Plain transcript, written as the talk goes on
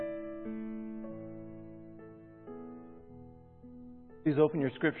Please open your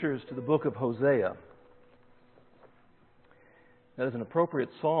scriptures to the book of Hosea. That is an appropriate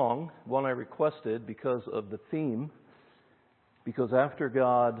song, one I requested because of the theme. Because after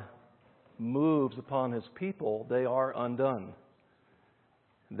God moves upon His people, they are undone.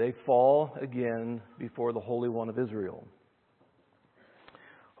 They fall again before the Holy One of Israel.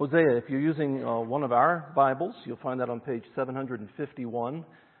 Hosea, if you're using one of our Bibles, you'll find that on page 751.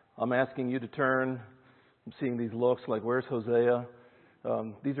 I'm asking you to turn. I'm seeing these looks like, where's Hosea?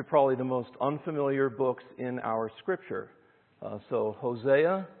 These are probably the most unfamiliar books in our Scripture. So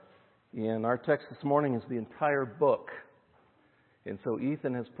Hosea, in our text this morning, is the entire book. And so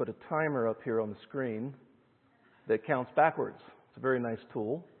Ethan has put a timer up here on the screen that counts backwards. It's a very nice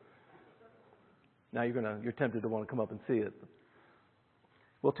tool. Now you're tempted to want to come up and see it.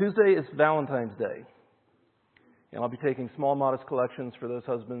 Well, Tuesday is Valentine's Day. And I'll be taking small, modest collections for those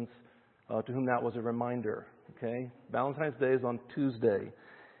husbands to whom that was a reminder. Okay? Valentine's Day is on Tuesday.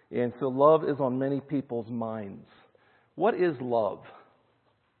 And so love is on many people's minds. What is love?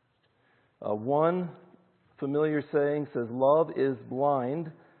 One familiar saying says, love is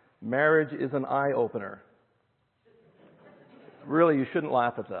blind, marriage is an eye-opener. Really, you shouldn't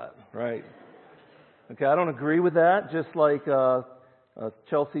laugh at that, right? Okay, I don't agree with that. Just like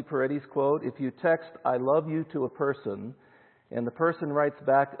Chelsea Peretti's quote, if you text, I love you to a person, and the person writes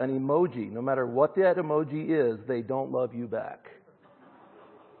back an emoji, no matter what that emoji is, they don't love you back.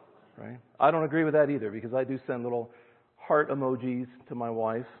 Right? I don't agree with that either, because I do send little heart emojis to my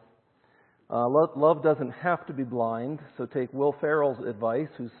wife. Love doesn't have to be blind, so take Will Ferrell's advice,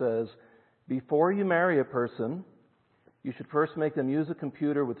 who says, before you marry a person, you should first make them use a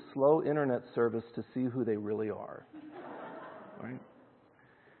computer with slow internet service to see who they really are. Right?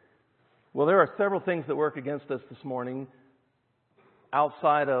 Well, there are several things that work against us this morning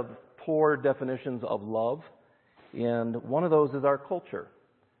outside of poor definitions of love. And one of those is our culture.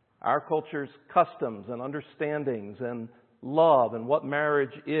 Our culture's customs and understandings and love and what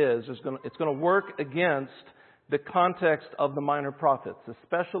marriage is it's going to work against the context of the minor prophets.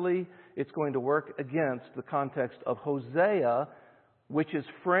 Especially, it's going to work against the context of Hosea, which is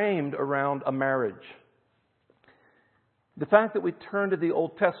framed around a marriage. The fact that we turn to the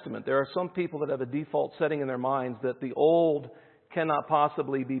Old Testament, there are some people that have a default setting in their minds that the Old cannot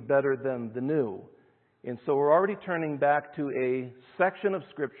possibly be better than the New. And so we're already turning back to a section of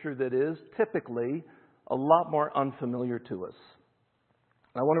Scripture that is typically a lot more unfamiliar to us.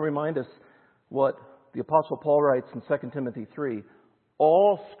 I want to remind us what the Apostle Paul writes in 2 Timothy 3.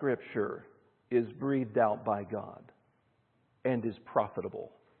 All Scripture is breathed out by God and is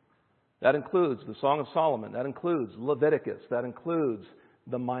profitable. That includes the Song of Solomon. That includes Leviticus. That includes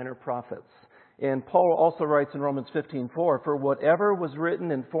the minor prophets. And Paul also writes in Romans 15:4, for whatever was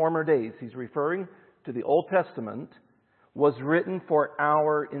written in former days, he's referring to the Old Testament, was written for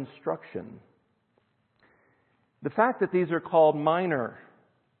our instruction. The fact that these are called minor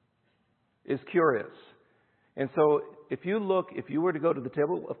is curious. And so if you were to go to the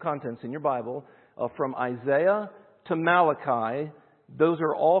table of contents in your Bible, from Isaiah to Malachi, those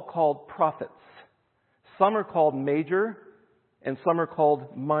are all called prophets. Some are called major and some are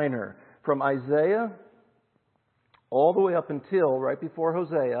called minor. From Isaiah all the way up until right before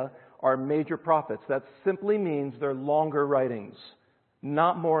Hosea are major prophets. That simply means they're longer writings,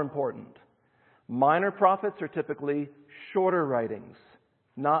 not more important. Minor prophets are typically shorter writings,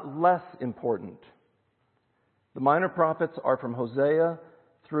 not less important. The minor prophets are from Hosea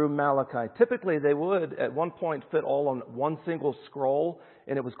through Malachi. Typically, they would at one point fit all on one single scroll,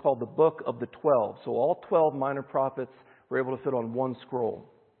 and it was called the Book of the 12. So all 12 minor prophets were able to fit on one scroll.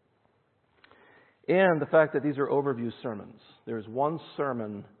 And the fact that these are overview sermons. There's one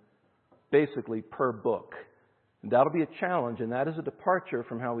sermon basically per book. And that'll be a challenge, and that is a departure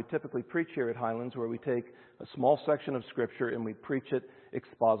from how we typically preach here at Highlands, where we take a small section of Scripture and we preach it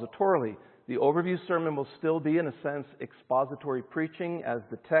expositorily. The overview sermon will still be, in a sense, expository preaching, as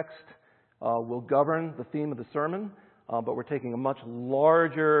the text will govern the theme of the sermon, but we're taking a much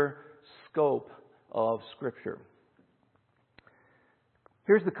larger scope of Scripture.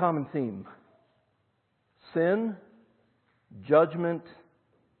 Here's the common theme: sin, judgment,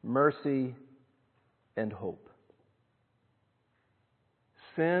 mercy, and hope.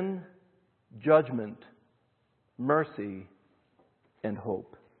 Sin, judgment, mercy, and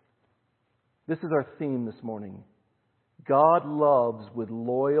hope. This is our theme this morning. God loves with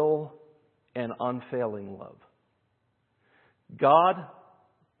loyal and unfailing love. God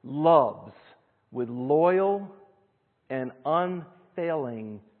loves with loyal and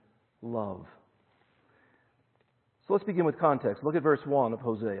unfailing love. So let's begin with context. Look at verse 1 of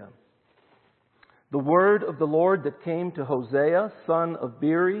Hosea. The word of the Lord that came to Hosea, son of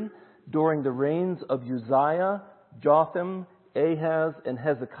Beeri, during the reigns of Uzziah, Jotham, Ahaz, and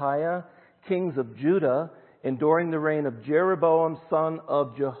Hezekiah, kings of Judah, and during the reign of Jeroboam, son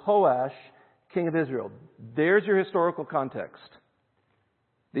of Jehoash, king of Israel. There's your historical context.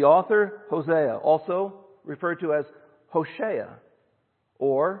 The author, Hosea, also referred to as Hoshea,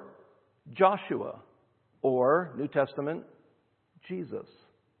 or Joshua, or, New Testament, Jesus.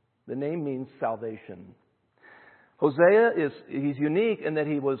 The name means salvation. Hosea he's unique in that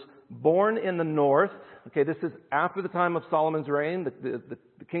he was born in the north. Okay, this is after the time of Solomon's reign.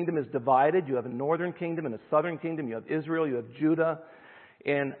 The kingdom is divided. You have a northern kingdom and a southern kingdom. You have Israel, you have Judah.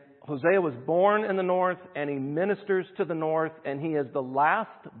 And Hosea was born in the north, and he ministers to the north, and he is the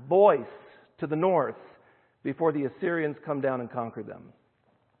last voice to the north before the Assyrians come down and conquer them.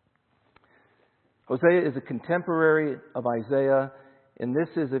 Hosea is a contemporary of Isaiah, and this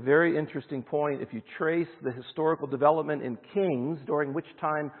is a very interesting point. If you trace the historical development in Kings, during which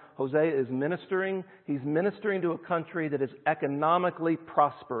time Hosea is ministering, he's ministering to a country that is economically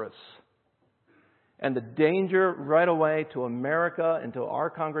prosperous. And the danger right away to America and to our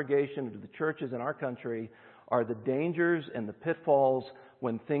congregation and to the churches in our country are the dangers and the pitfalls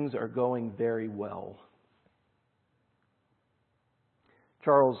when things are going very well.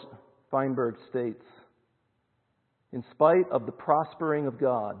 Charles Feinberg states, in spite of the prospering of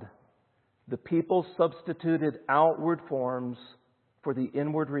God, the people substituted outward forms for the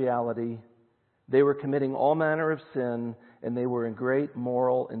inward reality. They were committing all manner of sin, and they were in great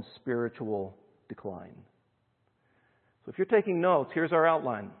moral and spiritual decline. So if you're taking notes, here's our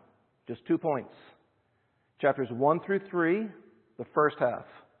outline. Just 2 points. Chapters 1 through 3, the first half.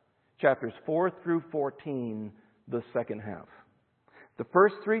 Chapters 4 through 14, the second half. The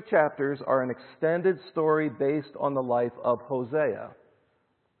first 3 chapters are an extended story based on the life of Hosea.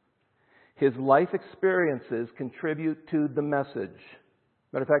 His life experiences contribute to the message.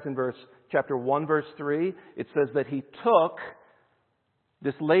 Matter of fact, in chapter 1, verse 3, it says that he took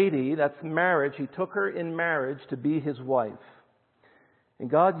this lady, that's marriage, he took her in marriage to be his wife.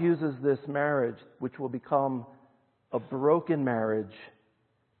 And God uses this marriage, which will become a broken marriage,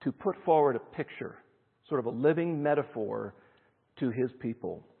 to put forward a picture, sort of a living metaphor to his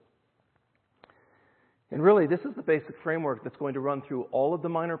people. And really, this is the basic framework that's going to run through all of the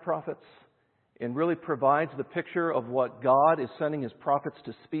minor prophets and really provides the picture of what God is sending his prophets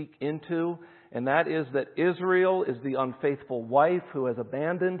to speak into. And that is that Israel is the unfaithful wife who has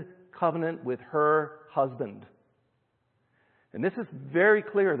abandoned covenant with her husband. And this is very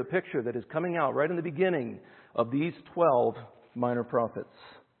clear, the picture that is coming out right in the beginning of these 12 minor prophets.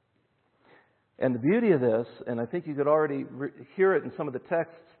 And the beauty of this, and I think you could already hear it in some of the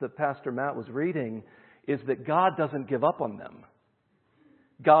texts that Pastor Matt was reading, is that God doesn't give up on them.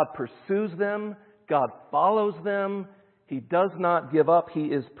 God pursues them. God follows them. He does not give up. He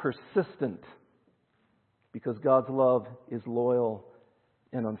is persistent because God's love is loyal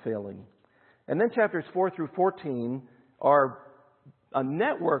and unfailing. And then chapters 4 through 14 are a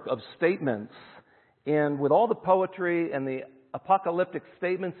network of statements. And with all the poetry and the apocalyptic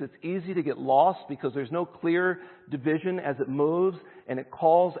statements, it's easy to get lost because there's no clear division as it moves, and it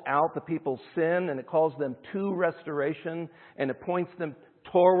calls out the people's sin, and it calls them to restoration, and it points them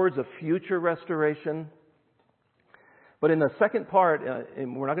towards a future restoration. But in the second part,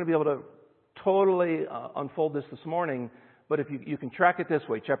 and we're not going to be able to totally unfold this morning, but if you can track it this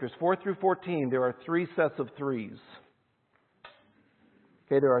way, chapters 4 through 14, there are 3 sets of 3s.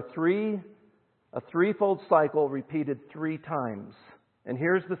 Okay, there are a threefold cycle repeated 3 times. And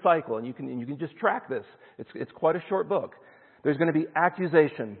here's the cycle, and you can just track this. It's quite a short book. There's going to be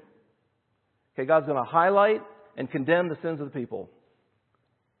accusation. Okay, God's going to highlight and condemn the sins of the people.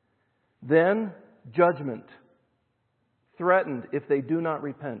 Then judgment, threatened if they do not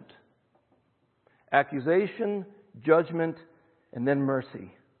repent. Accusation, judgment, and then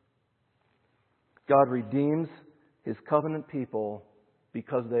mercy. God redeems his covenant people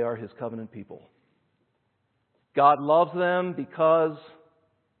because they are his covenant people. God loves them because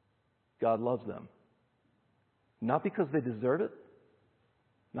God loves them. Not because they deserve it.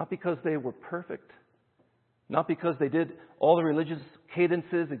 Not because they were perfect. Not because they did all the religious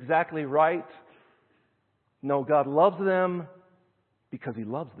cadences exactly right. No, God loves them because he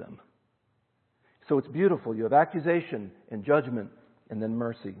loves them. So it's beautiful. You have accusation and judgment and then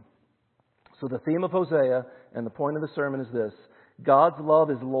mercy. So the theme of Hosea and the point of the sermon is this: God's love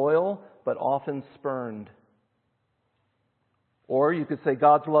is loyal but often spurned. Or you could say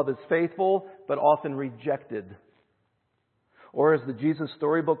God's love is faithful but often rejected. Or as the Jesus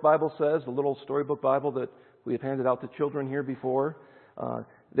Storybook Bible says, the little storybook Bible that we have handed out to children here before,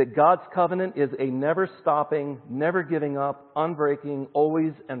 that God's covenant is a never stopping, never giving up, unbreaking,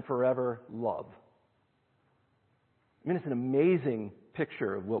 always and forever love. I mean, it's an amazing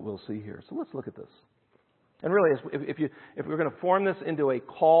picture of what we'll see here. So let's look at this. And really, if we're going to form this into a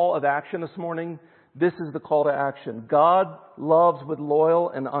call of action this morning, this is the call to action. God loves with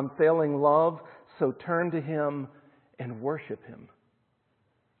loyal and unfailing love, so turn to Him and worship Him.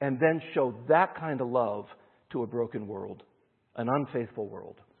 And then show that kind of love to a broken world, an unfaithful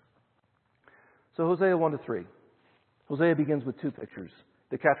world. So Hosea 1-3. Hosea begins with two pictures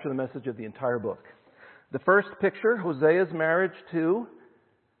that capture the message of the entire book. The first picture, Hosea's marriage to,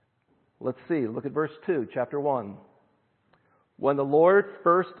 let's see, look at verse 2, chapter 1. When the Lord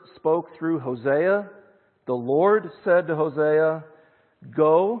first spoke through Hosea, the Lord said to Hosea,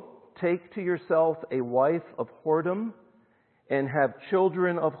 "Go, take to yourself a wife of whoredom, and have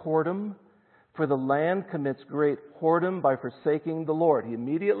children of whoredom, for the land commits great whoredom by forsaking the Lord." He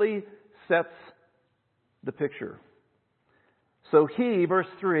immediately sets the picture. So he, verse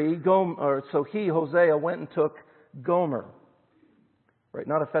 3, Hosea, went and took Gomer. Right,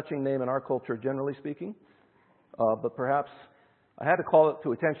 not a fetching name in our culture, generally speaking, but perhaps I had to call it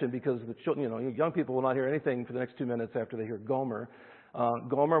to attention because the children, young people will not hear anything for the next 2 minutes after they hear Gomer.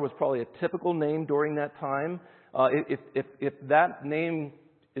 Gomer was probably a typical name during that time. If that name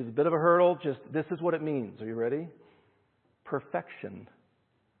is a bit of a hurdle, just this is what it means. Are you ready? Perfection.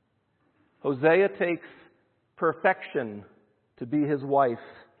 Hosea takes perfection to be his wife,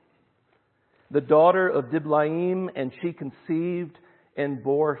 the daughter of Diblaim, and she conceived and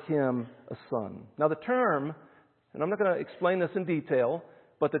bore him a son. Now the term, and I'm not going to explain this in detail,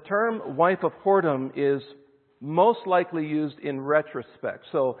 but the term wife of whoredom is most likely used in retrospect.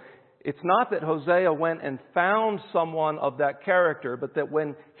 So it's not that Hosea went and found someone of that character, but that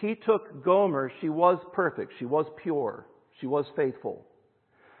when he took Gomer, she was perfect, she was pure, she was faithful.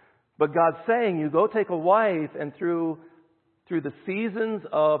 But God's saying, you go take a wife, and through the seasons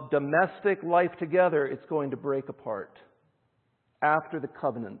of domestic life together, it's going to break apart after the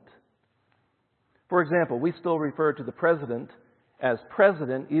covenant. For example, we still refer to the president as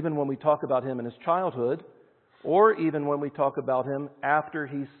president even when we talk about him in his childhood, or even when we talk about him after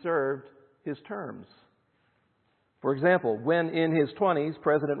he served his terms. For example, when in his 20s,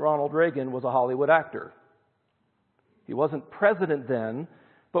 President Ronald Reagan was a Hollywood actor. He wasn't president then,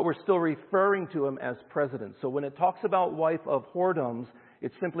 but we're still referring to him as president. So when it talks about wife of whoredoms,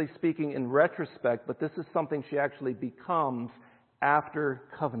 it's simply speaking in retrospect, but this is something she actually becomes after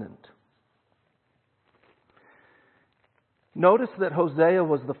covenant. Notice that Hosea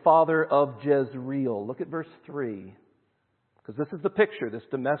was the father of Jezreel. Look at verse 3. Because this is the picture, this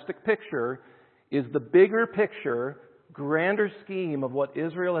domestic picture is the bigger picture, grander scheme of what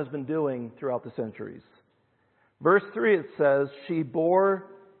Israel has been doing throughout the centuries. Verse 3, it says, she bore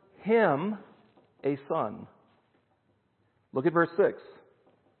him a son. Look at verse 6.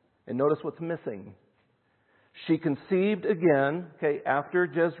 And notice what's missing. She conceived again, after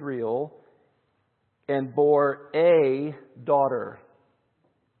Jezreel, and bore a daughter.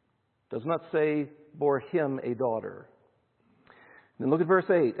 Does not say bore him a daughter. Then look at verse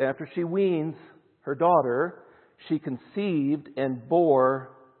 8. After she weans her daughter, she conceived and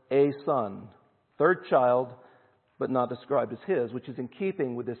bore a son. Third child, but not described as his, which is in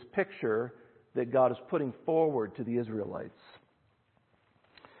keeping with this picture that God is putting forward to the Israelites.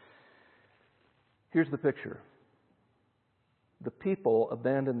 Here's the picture. The people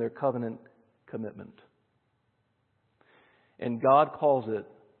abandoned their covenant commitment. And God calls it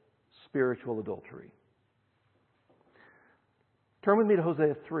spiritual adultery. Turn with me to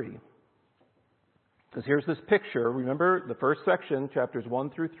Hosea 3. Because here's this picture. Remember, the first section, chapters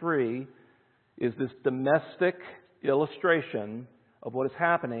 1-3, is this domestic illustration of what is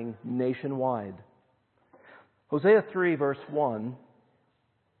happening nationwide. Hosea 3, verse 1.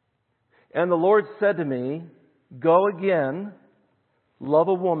 And the Lord said to me, go again, love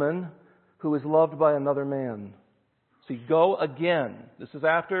a woman who is loved by another man. See, go again. This is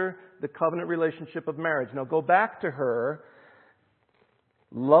after the covenant relationship of marriage. Now go back to her.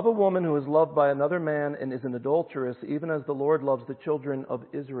 Love a woman who is loved by another man and is an adulteress, even as the Lord loves the children of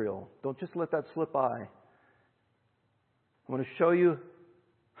Israel. Don't just let that slip by. I want to show you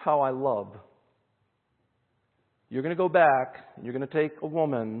how I love. You're going to go back and you're going to take a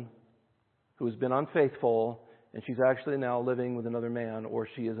woman who has been unfaithful, and she's actually now living with another man, or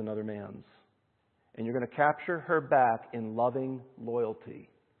she is another man's. And you're going to capture her back in loving loyalty.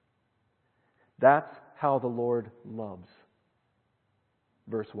 That's how the Lord loves.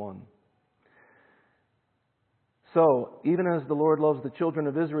 Verse 1. So, even as the Lord loves the children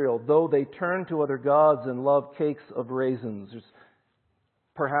of Israel, though they turn to other gods and love cakes of raisins.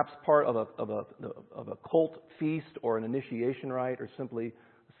 perhaps part of a cult feast or an initiation rite, or simply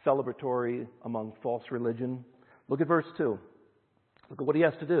celebratory among false religion. Look at verse 2. Look at what he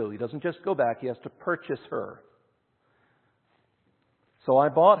has to do. He doesn't just go back, he has to purchase her. So I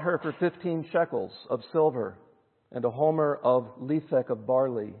bought her for 15 shekels of silver and a homer of lethek of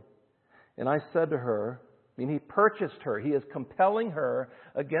barley. And I said to her, he purchased her. He is compelling her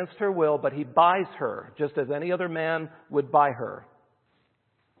against her will, but he buys her, just as any other man would buy her.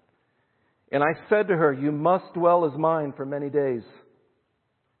 And I said to her, you must dwell as mine for many days.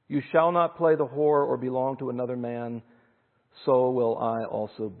 You shall not play the whore or belong to another man. So will I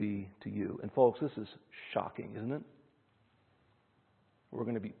also be to you. And folks, this is shocking, isn't it? We're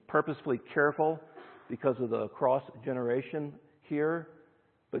going to be purposefully careful because of the cross-generation here.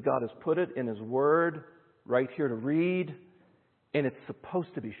 But God has put it in His Word right here to read. And it's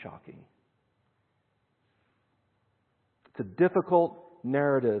supposed to be shocking. It's a difficult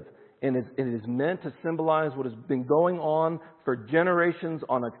narrative. And it is meant to symbolize what has been going on for generations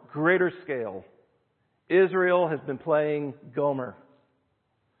on a greater scale. Israel has been playing Gomer.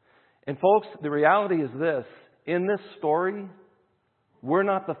 And folks, the reality is this. In this story, we're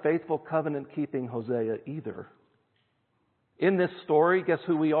not the faithful covenant-keeping Hosea either. In this story, guess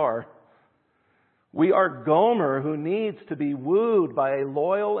who we are? We are Gomer, who needs to be wooed by a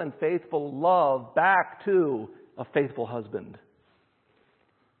loyal and faithful love back to a faithful husband.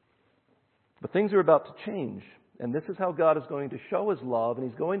 But things are about to change. And this is how God is going to show His love, and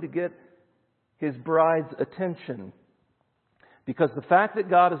He's going to get His bride's attention. Because the fact that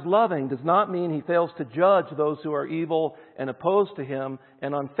God is loving does not mean He fails to judge those who are evil and opposed to Him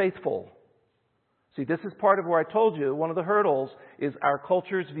and unfaithful. See, this is part of where I told you one of the hurdles is our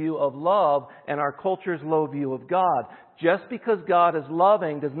culture's view of love and our culture's low view of God. Just because God is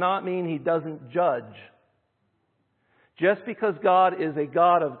loving does not mean He doesn't judge. Just because God is a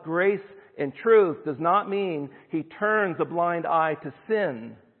God of grace and truth does not mean He turns a blind eye to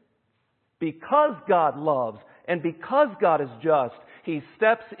sin. Because God loves and because God is just, He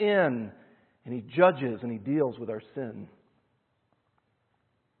steps in and He judges and He deals with our sin.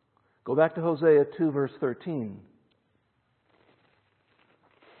 Go back to Hosea 2 verse 13.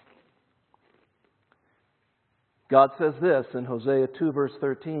 God says this in Hosea 2 verse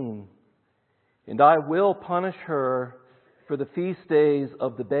 13. And I will punish her for the feast days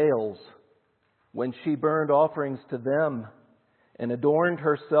of the Baals, when she burned offerings to them and adorned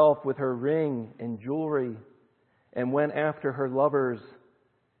herself with her ring and jewelry and went after her lovers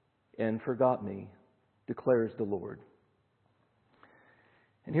and forgot me, declares the Lord.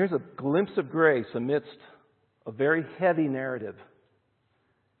 And here's a glimpse of grace amidst a very heavy narrative.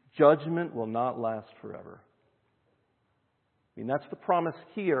 Judgment will not last forever. That's the promise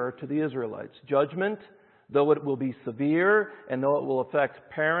here to the Israelites. Judgment, though it will be severe and though it will affect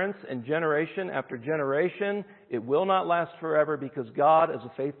parents and generation after generation, it will not last forever because God, as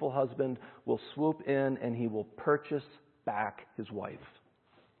a faithful husband, will swoop in and He will purchase back His wife.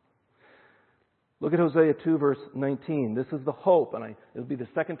 Look at Hosea 2 verse 19. This is the hope, and it'll be the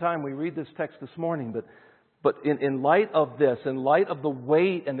second time we read this text this morning, but in light of this, in light of the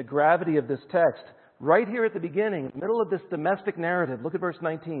weight and the gravity of this text, right here at the beginning, in the middle of this domestic narrative, look at verse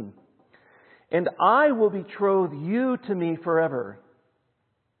 19. And I will betroth you to me forever.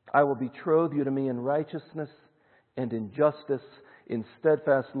 I will betroth you to me in righteousness and in justice, in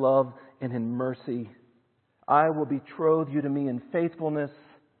steadfast love and in mercy. I will betroth you to me in faithfulness,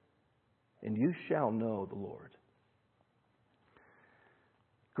 and you shall know the Lord.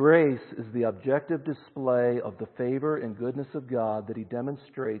 Grace is the objective display of the favor and goodness of God that He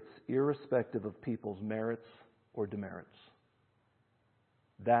demonstrates irrespective of people's merits or demerits.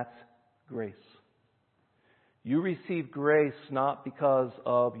 That's grace. You receive grace not because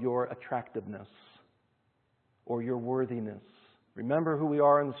of your attractiveness or your worthiness. Remember who we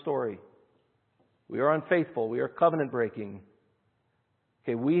are in the story. We are unfaithful. We are covenant breaking.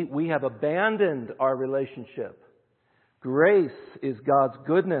 Okay, we have abandoned our relationship. Grace is God's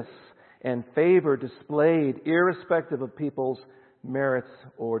goodness and favor displayed irrespective of people's merits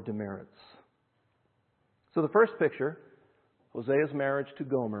or demerits. So the first picture, Hosea's marriage to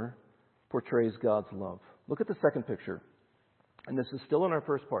Gomer, portrays God's love. Look at the second picture. And this is still in our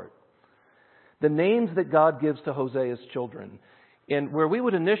first part. The names that God gives to Hosea's children. And where we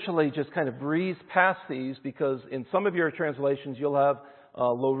would initially just kind of breeze past these, because in some of your translations you'll have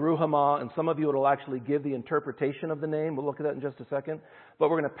Lo Ruhamah, and some of you it'll actually give the interpretation of the name. We'll look at that in just a second. But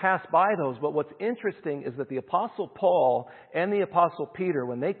we're going to pass by those. But what's interesting is that the Apostle Paul and the Apostle Peter,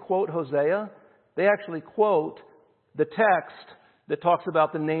 when they quote Hosea, they actually quote the text that talks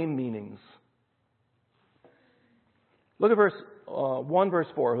about the name meanings. Look at verse 1 verse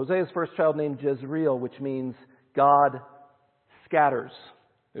 4. Hosea's first child named Jezreel, which means God scatters.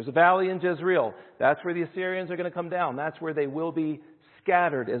 There's a valley in Jezreel. That's where the Assyrians are going to come down. That's where they will be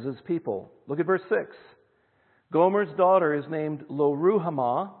scattered as His people. Look at verse 6. Gomer's daughter is named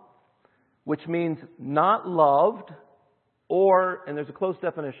Lo-ruhamah, which means not loved, or, and there's a close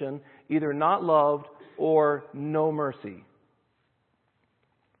definition, either not loved or no mercy.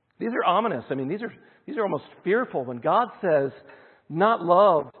 These are ominous. I mean, these are almost fearful. When God says, not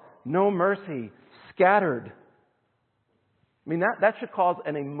loved, no mercy, scattered. I mean, that should cause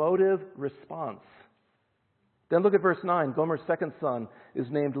an emotive response. Then look at verse 9. Gomer's second son is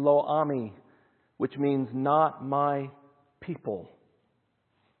named Lo-ami, which means not my people.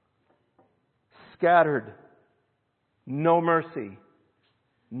 Scattered, no mercy,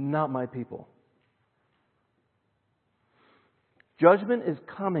 not my people. Judgment is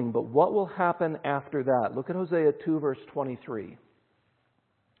coming, but what will happen after that? Look at Hosea 2, verse 23.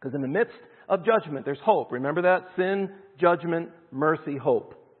 Because in the midst of judgment, there's hope. Remember that? Sin, judgment, mercy,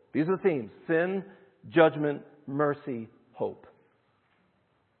 hope. These are the themes. Sin, judgment, mercy, hope.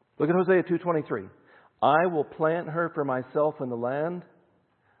 Look at Hosea 2:23. I will plant her for myself in the land.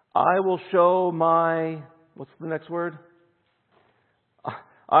 I will show my... What's the next word?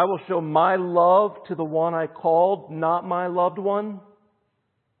 I will show my love to the one I called, not my loved one.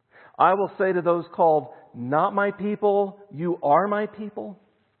 I will say to those called, not my people, you are my people.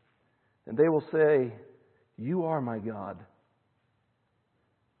 And they will say, you are my God.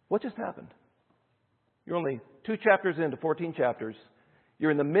 What just happened? You're only 2 chapters into 14 chapters.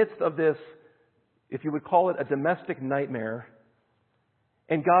 You're in the midst of this, if you would call it a domestic nightmare.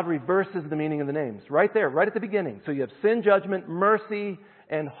 And God reverses the meaning of the names. Right there, right at the beginning. So you have sin, judgment, mercy,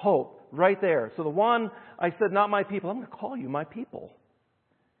 and hope. Right there. So the one I said, not my people, I'm going to call you my people.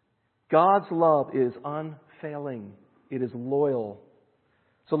 God's love is unfailing. It is loyal.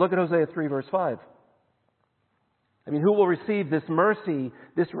 So look at Hosea 3 verse 5. I mean, who will receive this mercy,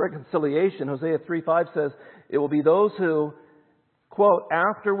 this reconciliation? Hosea 3:5 says, it will be those who, quote,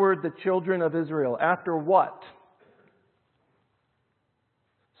 afterward the children of Israel. After what?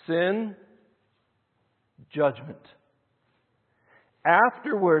 Sin, judgment.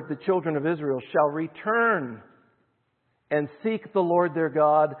 Afterward, the children of Israel shall return and seek the Lord their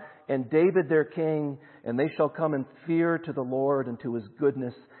God and David their king, and they shall come in fear to the Lord and to His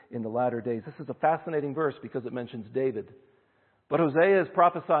goodness in the latter days. This is a fascinating verse because it mentions David. But Hosea is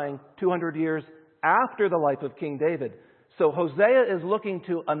prophesying 200 years after the life of King David. So Hosea is looking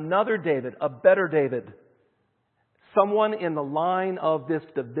to another David, a better David. Someone in the line of this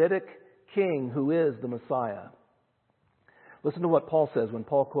Davidic king who is the Messiah. Listen to what Paul says when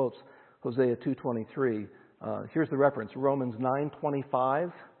Paul quotes Hosea 2:23. Here's the reference, Romans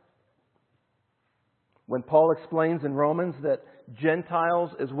 9:25. When Paul explains in Romans that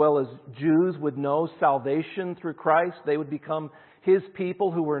Gentiles as well as Jews would know salvation through Christ, they would become His people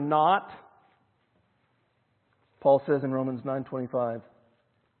who were not. Paul says in Romans 9:25,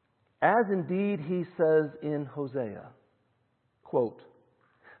 as indeed he says in Hosea, quote,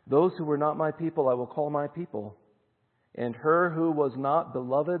 those who were not my people I will call my people, and her who was not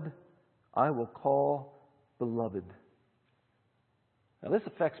beloved I will call beloved. Now this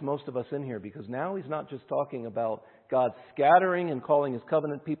affects most of us in here because now he's not just talking about God scattering and calling His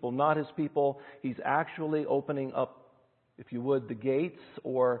covenant people not His people. He's actually opening up, if you would, the gates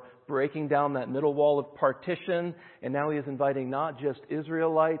or breaking down that middle wall of partition. And now He is inviting not just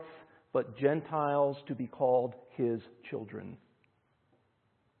Israelites, but Gentiles to be called His children.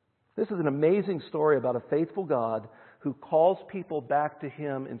 This is an amazing story about a faithful God who calls people back to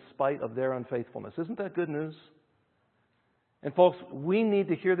Him in spite of their unfaithfulness. Isn't that good news? And folks, we need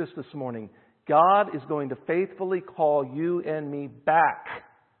to hear this morning. God is going to faithfully call you and me back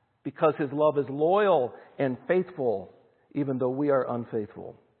because His love is loyal and faithful, even though we are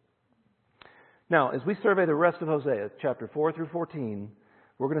unfaithful. Now, as we survey the rest of Hosea, chapter 4 through 14,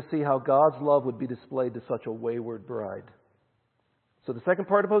 we're going to see how God's love would be displayed to such a wayward bride. So the second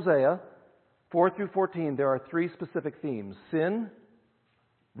part of Hosea, 4 through 14, there are 3 specific themes. Sin,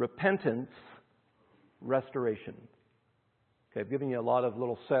 repentance, restoration. Okay, I've given you a lot of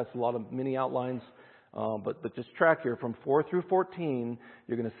little sets, a lot of mini outlines, but just track here from 4 through 14.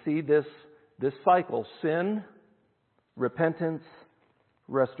 You're going to see this cycle: sin, repentance,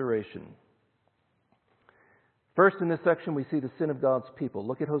 restoration. First, in this section, we see the sin of God's people.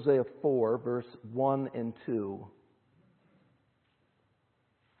 Look at Hosea 4, verse 1 and 2.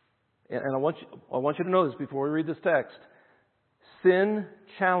 And I want you to know this before we read this text. Sin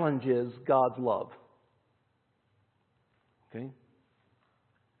challenges God's love. Okay?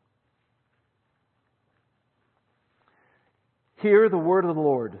 Hear the word of the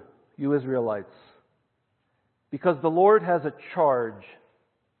Lord, you Israelites, because the Lord has a charge.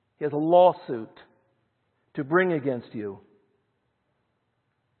 He has a lawsuit to bring against you.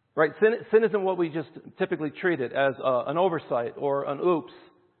 Right? Sin isn't what we just typically treat it as an oversight or an oops.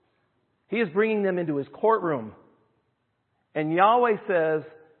 He is bringing them into His courtroom. And Yahweh says,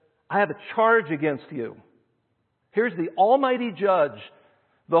 I have a charge against you. Here's the Almighty Judge,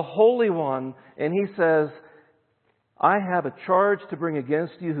 the Holy One, and He says, I have a charge to bring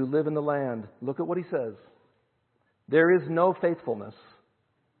against you who live in the land. Look at what He says. There is no faithfulness,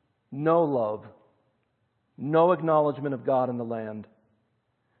 no love, no acknowledgement of God in the land.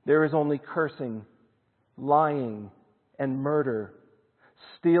 There is only cursing, lying, and murder,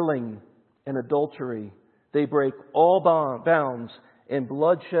 stealing and adultery. They break all bounds, and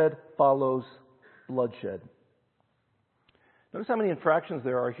bloodshed follows bloodshed. Notice how many infractions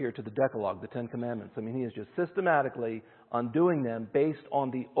there are here to the Decalogue, the Ten Commandments. I mean, He is just systematically undoing them based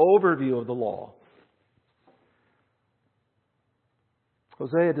on the overview of the law.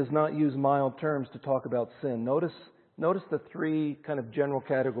 Hosea does not use mild terms to talk about sin. Notice the three kind of general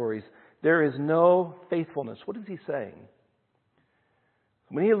categories. There is no faithfulness. What is he saying?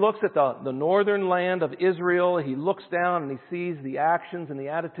 When he looks at the northern land of Israel, he looks down and he sees the actions and the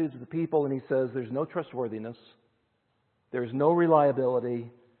attitudes of the people, and he says there's no trustworthiness, there is no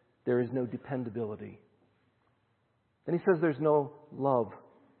reliability, there is no dependability. And he says there's no love.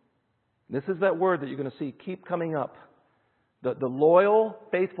 This is that word that you're going to see keep coming up. The loyal,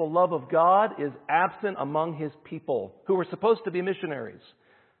 faithful love of God is absent among His people, who were supposed to be missionaries.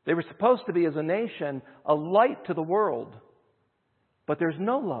 They were supposed to be, as a nation, a light to the world. But there's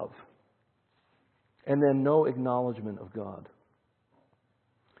no love. And then no acknowledgement of God.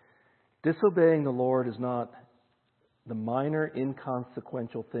 Disobeying the Lord is not the minor,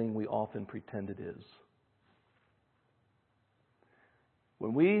 inconsequential thing we often pretend it is.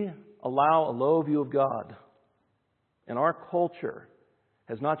 When we allow a low view of God, and our culture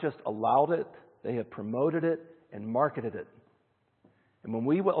has not just allowed it, they have promoted it and marketed it. And when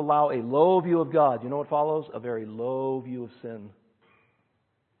we allow a low view of God, you know what follows? A very low view of sin.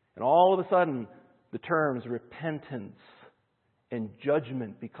 And all of a sudden, the terms repentance and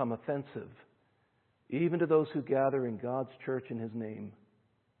judgment become offensive, even to those who gather in God's church in His name.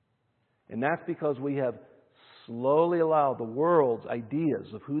 And that's because we have slowly allowed the world's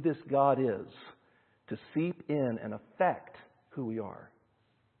ideas of who this God is to seep in and affect who we are.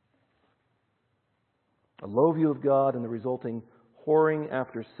 A low view of God and the resulting whoring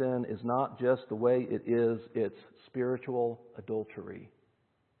after sin is not just the way it is, it's spiritual adultery.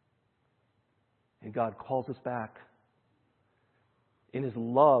 And God calls us back. In His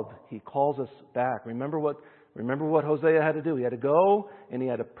love, He calls us back. Remember what Hosea had to do. He had to go and he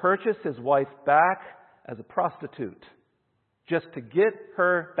had to purchase his wife back as a prostitute, just to get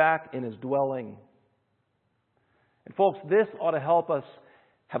her back in his dwelling. And folks, this ought to help us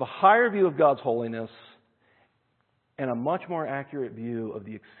have a higher view of God's holiness and a much more accurate view of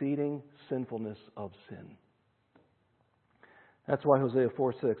the exceeding sinfulness of sin. That's why Hosea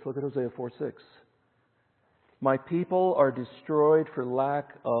 4:6. Look at Hosea 4:6. My people are destroyed for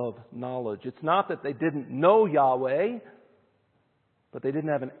lack of knowledge. It's not that they didn't know Yahweh, but they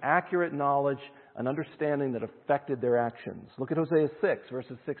didn't have an accurate knowledge, an understanding that affected their actions. Look at Hosea 6,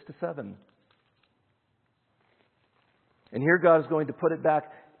 verses 6 to 7. And here God is going to put it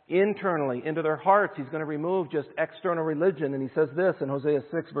back internally into their hearts. He's going to remove just external religion. And He says this in Hosea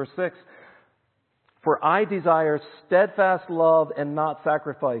 6, verse 6. For I desire steadfast love and not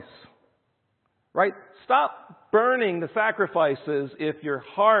sacrifice. Right? Stop burning the sacrifices if your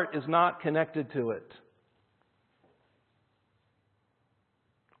heart is not connected to it.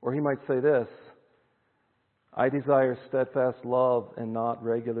 Or he might say this. I desire steadfast love and not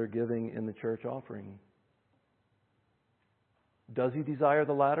regular giving in the church offering. Does he desire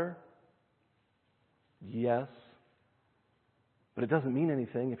the latter? Yes. But it doesn't mean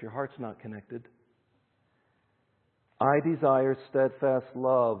anything if your heart's not connected. I desire steadfast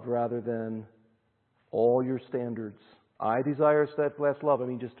love rather than all your standards. I desire steadfast love. I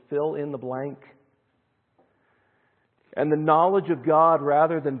mean, just fill in the blank. And the knowledge of God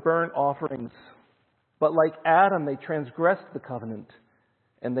rather than burnt offerings. But like Adam, they transgressed the covenant.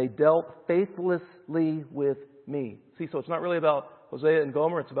 And they dealt faithlessly with me. See, so it's not really about Hosea and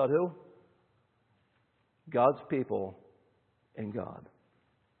Gomer. It's about who? God's people and God.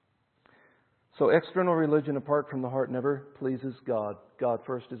 So external religion apart from the heart never pleases God. God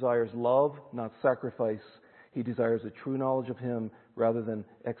first desires love, not sacrifice. He desires a true knowledge of Him rather than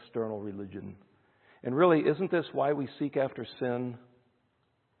external religion. And really, isn't this why we seek after sin?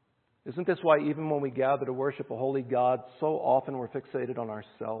 Isn't this why even when we gather to worship a holy God, so often we're fixated on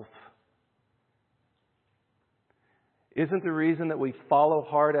ourselves? Isn't the reason that we follow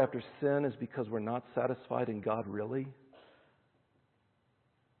hard after sin is because we're not satisfied in God really?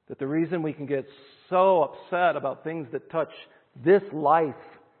 That the reason we can get so upset about things that touch this life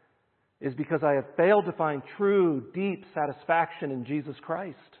is because I have failed to find true, deep satisfaction in Jesus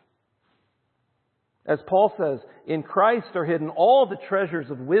Christ. As Paul says, in Christ are hidden all the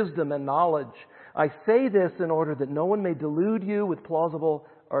treasures of wisdom and knowledge. I say this in order that no one may delude you with plausible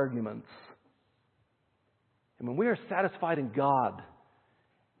arguments. And when we are satisfied in God,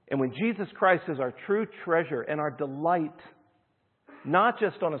 and when Jesus Christ is our true treasure and our delight, not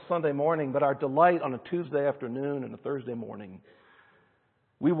just on a Sunday morning, but our delight on a Tuesday afternoon and a Thursday morning,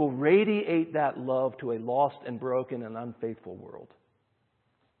 we will radiate that love to a lost and broken and unfaithful world.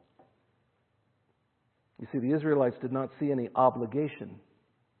 You see, the Israelites did not see any obligation.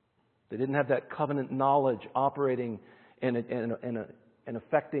 They didn't have that covenant knowledge operating and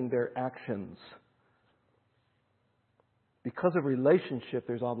affecting their actions. Because of relationship,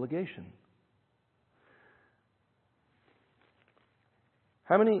 there's obligation.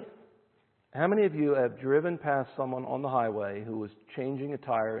 How many of you have driven past someone on the highway who was changing a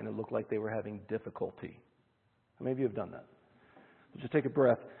tire and it looked like they were having difficulty? How many of you have done that? Let's just take a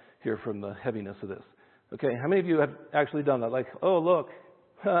breath here from the heaviness of this. Okay, how many of you have actually done that? Like, oh, look,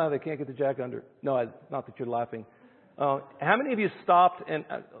 they can't get the jack under. No, not that you're laughing. How many of you stopped and,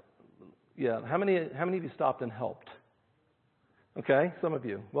 how many of you stopped and helped? Okay, some of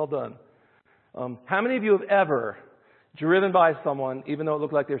you. Well done. How many of you have ever driven by someone even though it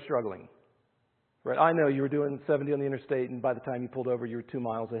looked like they're struggling? Right? I know you were doing 70 on the interstate and by the time you pulled over you were 2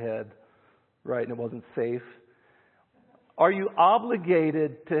 miles ahead. Right? And it wasn't safe. Are you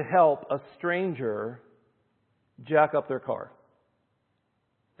obligated to help a stranger jack up their car?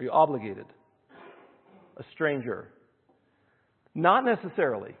 Are you obligated? A stranger? Not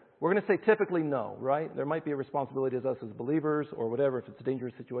necessarily. We're going to say typically no, right? There might be a responsibility as us as believers or whatever if it's a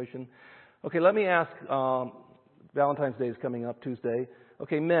dangerous situation. Okay, let me ask, Valentine's Day is coming up Tuesday.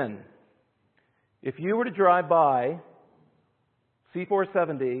 Okay, men, if you were to drive by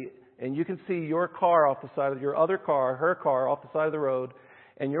C470 and you can see your car off the side of your other car, her car off the side of the road,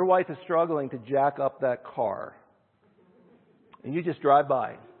 and your wife is struggling to jack up that car, and you just drive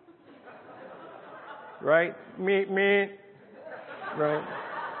by, right? Me, right?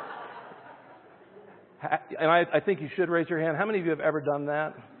 And I think you should raise your hand. How many of you have ever done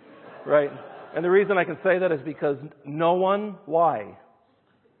that? Right? And the reason I can say that is because no one, why?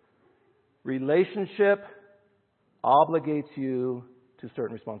 Relationship obligates you to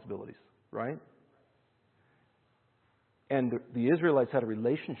certain responsibilities, right? And the Israelites had a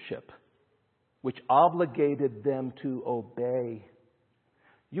relationship which obligated them to obey.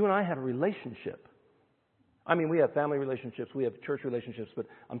 You and I have a relationship. I mean, we have family relationships, we have church relationships, but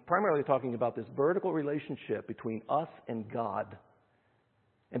I'm primarily talking about this vertical relationship between us and God.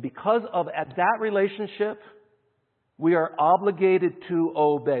 And because of at that relationship, we are obligated to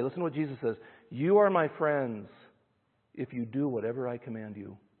obey. Listen to what Jesus says. You are my friends if you do whatever I command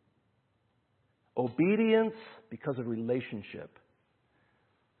you. Obedience because of relationship.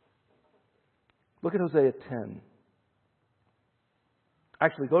 Look at Hosea 10.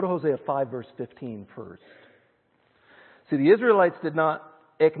 Actually, go to Hosea 5, verse 15 first. See, the Israelites did not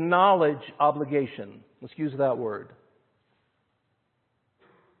acknowledge obligation. Let's use that word.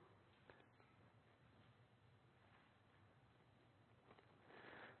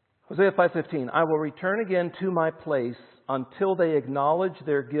 Hosea 5:15, I will return again to my place until they acknowledge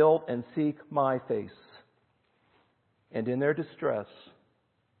their guilt and seek my face. And in their distress,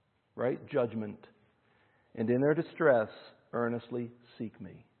 right, judgment, and in their distress, earnestly seek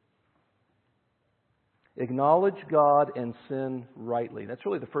me. Acknowledge God and sin rightly. That's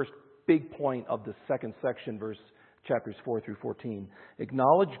really the first big point of the second section, chapters 4 through 14.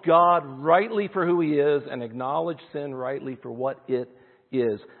 Acknowledge God rightly for who He is and acknowledge sin rightly for what it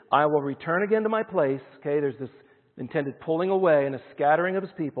is. I will return again to my place. Okay, there's this intended pulling away and a scattering of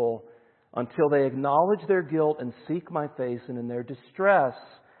His people until they acknowledge their guilt and seek my face, and in their distress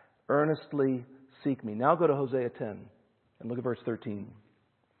earnestly seek me. Now go to Hosea 10 and look at verse 13.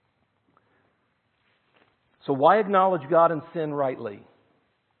 So why acknowledge God and sin rightly?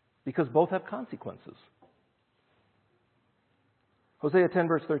 Because both have consequences. Hosea 10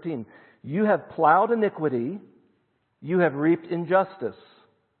 verse 13. You have plowed iniquity. You have reaped injustice.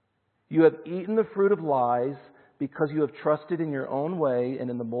 You have eaten the fruit of lies because you have trusted in your own way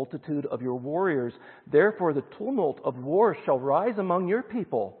and in the multitude of your warriors. Therefore the tumult of war shall rise among your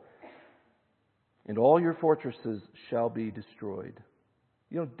people, and all your fortresses shall be destroyed.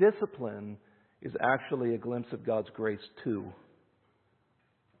 Discipline is actually a glimpse of God's grace too.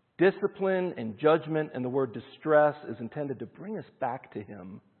 Discipline and judgment and the word distress is intended to bring us back to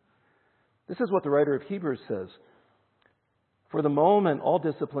Him. This is what the writer of Hebrews says. For the moment, all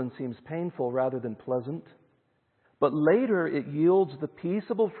discipline seems painful rather than pleasant, but later it yields the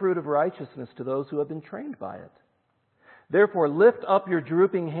peaceable fruit of righteousness to those who have been trained by it. Therefore, lift up your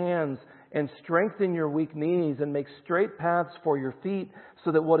drooping hands and strengthen your weak knees and make straight paths for your feet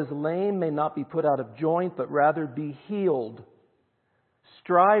so that what is lame may not be put out of joint, but rather be healed.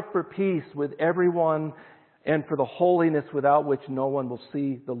 Strive for peace with everyone and for the holiness without which no one will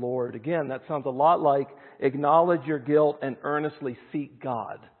see the Lord. Again, that sounds a lot like acknowledge your guilt and earnestly seek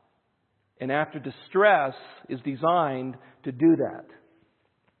God. And after distress is designed to do that.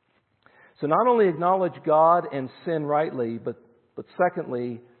 So not only acknowledge God and sin rightly, but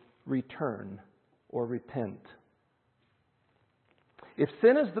secondly, return or repent. If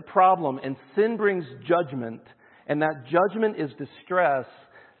sin is the problem and sin brings judgment, and that judgment is distress,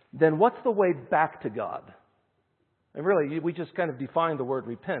 then what's the way back to God? And really, we just kind of defined the word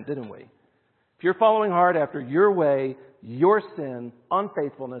repent, didn't we? If you're following hard after your way, your sin,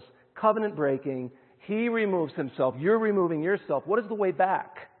 unfaithfulness, covenant breaking, He removes Himself, you're removing yourself. What is the way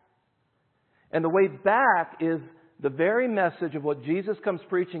back? And the way back is the very message of what Jesus comes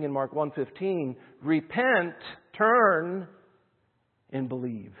preaching in Mark 1:15. Repent, turn, and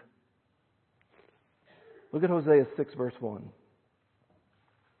believe. Look at Hosea 6 verse 1.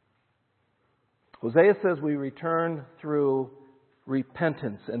 Hosea says we return through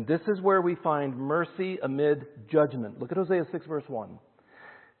repentance. And this is where we find mercy amid judgment. Look at Hosea 6 verse 1.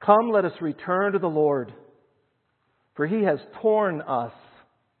 Come, let us return to the Lord, for He has torn us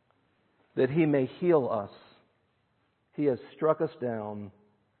that He may heal us. He has struck us down,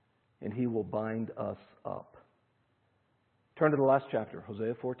 and He will bind us up. Turn to the last chapter,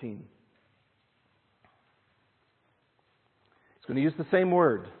 Hosea 14. He's going to use the same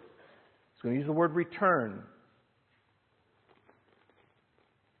word. He's going to use the word return.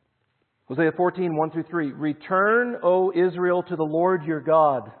 Hosea 14, 1 through 3. Return, O Israel, to the Lord your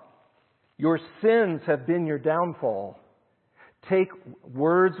God. Your sins have been your downfall. Take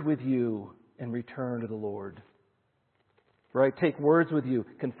words with you and return to the Lord. Right? Take words with you.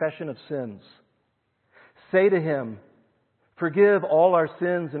 Confession of sins. Say to Him, forgive all our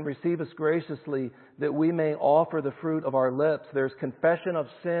sins and receive us graciously that we may offer the fruit of our lips. There's confession of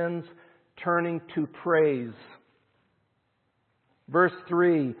sins turning to praise. Verse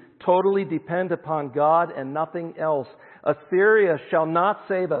 3, totally depend upon God and nothing else. Assyria shall not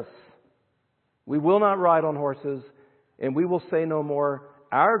save us. We will not ride on horses, and we will say no more,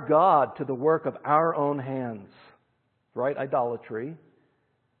 our God to the work of our own hands. Right? Idolatry.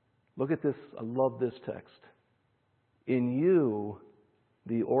 Look at this. I love this text. In you,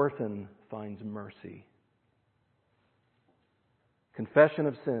 the orphan finds mercy. Confession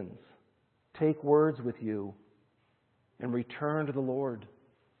of sins. Take words with you and return to the Lord.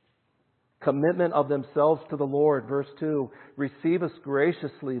 Commitment of themselves to the Lord. Verse 2. Receive us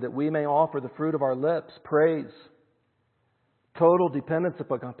graciously that we may offer the fruit of our lips. Praise. Total dependence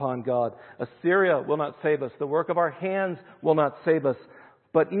upon God. Assyria will not save us. The work of our hands will not save us.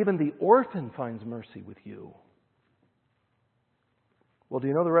 But even the orphan finds mercy with you. Well, do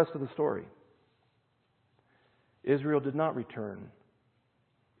you know the rest of the story? Israel did not return.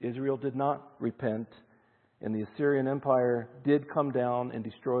 Israel did not repent. And the Assyrian Empire did come down and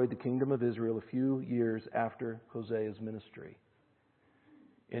destroyed the kingdom of Israel a few years after Hosea's ministry.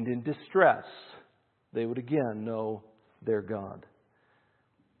 And in distress, they would again know their God.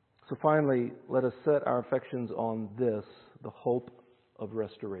 So finally, let us set our affections on this, the hope of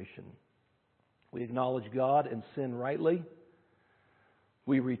restoration. We acknowledge God and sin rightly.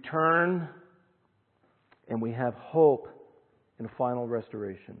 We return, and we have hope in final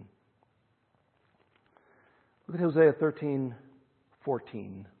restoration. Look at Hosea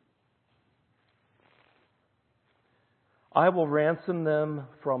 13:14. I will ransom them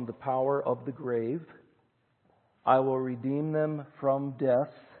from the power of the grave. I will redeem them from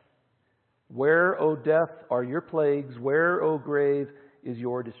death. Where, O death, are your plagues? Where, O grave, is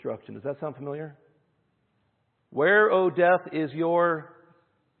your destruction? Does that sound familiar? Where, O death, is your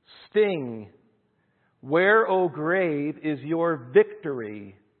sting? Where, O grave, is your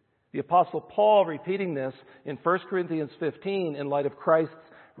victory? The Apostle Paul repeating this in 1 Corinthians 15 in light of Christ's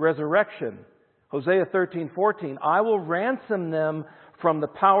resurrection. Hosea 13:14, I will ransom them from the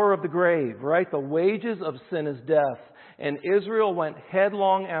power of the grave, right? The wages of sin is death. And Israel went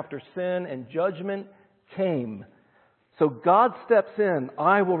headlong after sin and judgment came. So God steps in,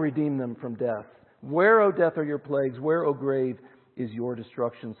 I will redeem them from death. Where, O death, are your plagues? Where, O grave, is your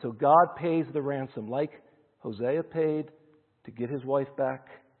destruction. So God pays the ransom, like Hosea paid to get his wife back.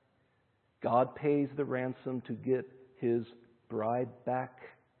 God pays the ransom to get his bride back.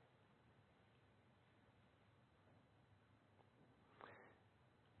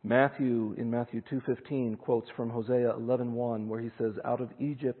 Matthew, in Matthew 2:15, quotes from Hosea 11:1, where he says, "Out of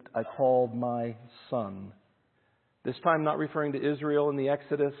Egypt I called my son." This time not referring to Israel in the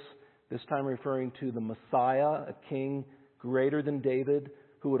Exodus, this time referring to the Messiah, a king greater than David,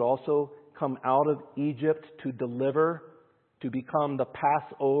 who would also come out of Egypt to deliver, to become the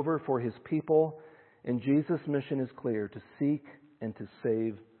Passover for his people. And Jesus' mission is clear: to seek and to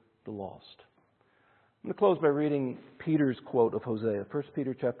save the lost. I'm going to close by reading Peter's quote of Hosea, 1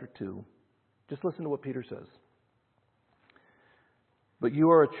 Peter chapter 2. Just listen to what Peter says. "But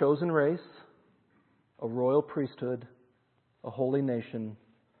you are a chosen race, a royal priesthood, a holy nation,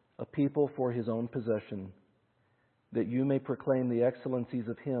 a people for his own possession, that you may proclaim the excellencies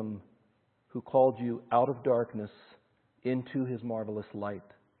of him who called you out of darkness into his marvelous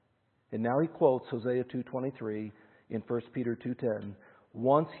light." And now he quotes Hosea 2:23 in 1 Peter 2:10.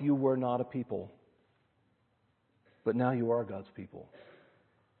 "Once you were not a people, but now you are God's people.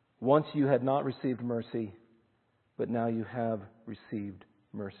 Once you had not received mercy, but now you have received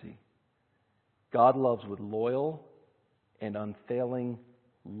mercy." God loves with loyal and unfailing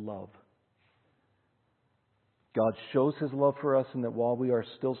love. God shows his love for us in that while we are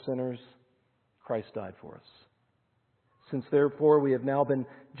still sinners, Christ died for us. Since therefore we have now been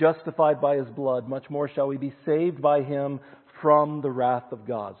justified by his blood, much more shall we be saved by him from the wrath of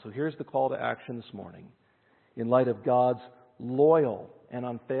God. So here's the call to action this morning. In light of God's loyal and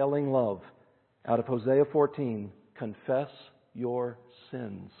unfailing love, out of Hosea 14, confess your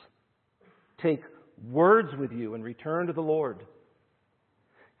sins. Take words with you and return to the Lord.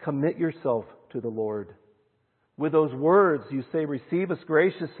 Commit yourself to the Lord. With those words you say, "Receive us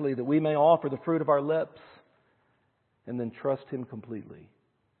graciously that we may offer the fruit of our lips." And then trust him completely.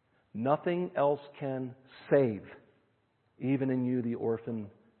 Nothing else can save. Even in you the orphan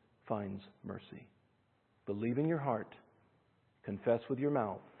finds mercy. Believe in your heart, confess with your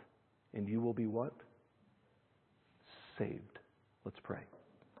mouth, and you will be what? Saved. Let's pray.